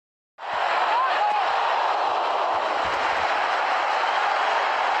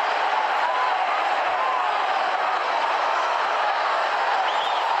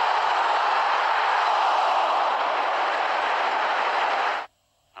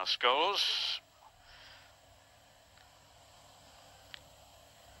Now Scholes.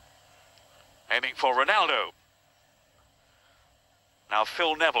 Aiming for Ronaldo. Now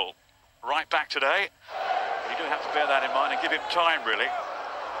Phil Neville, right back today. You do have to bear that in mind and give him time, really,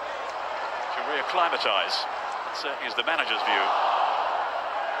 to reacclimatise. That certainly is the manager's view.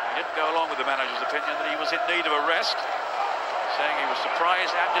 He didn't go along with the manager's opinion that he was in need of a rest, saying he was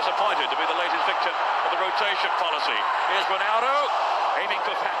surprised and disappointed to be the latest victim of the rotation policy. Here's Ronaldo, aiming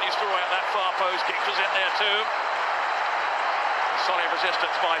for Van Nistelrooy at that far post. Giggs was in there too. Solid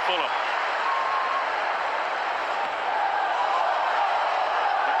resistance by Fulham.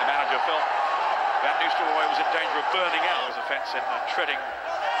 The manager felt Van Nistelrooy was in danger of burning out his offence in treading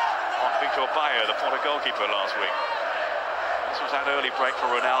on Vitor Bayo, the Porto goalkeeper, last week. This was that early break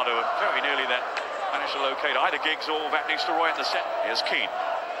for Ronaldo, and very nearly then managed to locate either Giggs or Van Nistelrooy in the set. Here's Keane.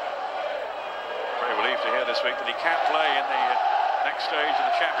 Very relieved to hear this week that he can't play in the next stage of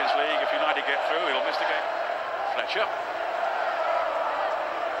the Champions League. If United get through, he'll miss the game. Fletcher.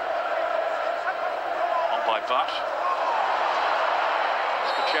 On by Butt.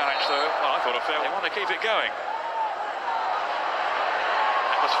 Challenge though. Well, I thought a fair. They want to keep it going.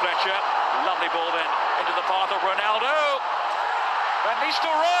 That was Fletcher. Lovely ball then into the path of Ronaldo. Van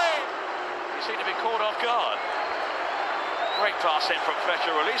Nistelrooy. He seemed to be caught off guard. Great pass in from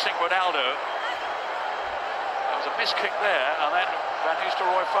Fletcher, releasing Ronaldo. There was a miss kick there, and then Van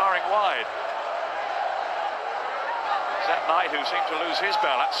Nistelrooy firing wide. That Knight, who seemed to lose his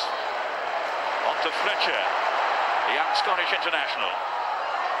balance. On to Fletcher, the young Scottish international.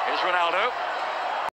 Here's Ronaldo.